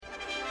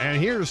And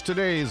here's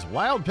today's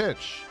Wild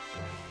Pitch.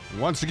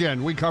 Once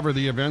again, we cover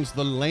the events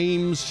the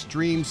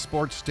lamestream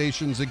sports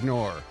stations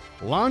ignore.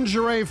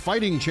 Lingerie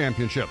Fighting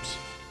Championships,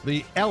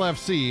 the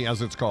LFC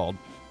as it's called,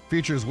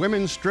 features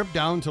women stripped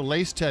down to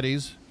lace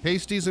teddies,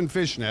 pasties, and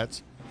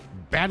fishnets,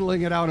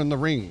 battling it out in the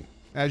ring.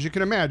 As you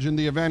can imagine,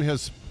 the event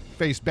has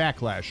faced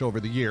backlash over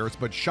the years,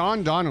 but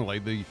Sean Donnelly,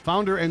 the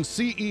founder and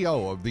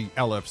CEO of the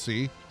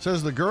LFC,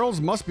 says the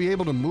girls must be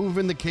able to move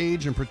in the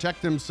cage and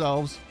protect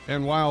themselves.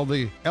 And while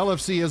the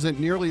LFC isn't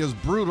nearly as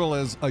brutal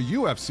as a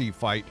UFC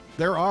fight,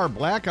 there are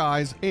black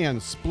eyes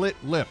and split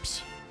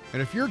lips.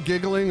 And if you're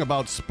giggling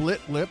about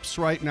split lips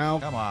right now,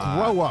 Come on.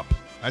 grow up.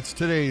 That's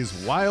today's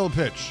Wild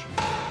Pitch.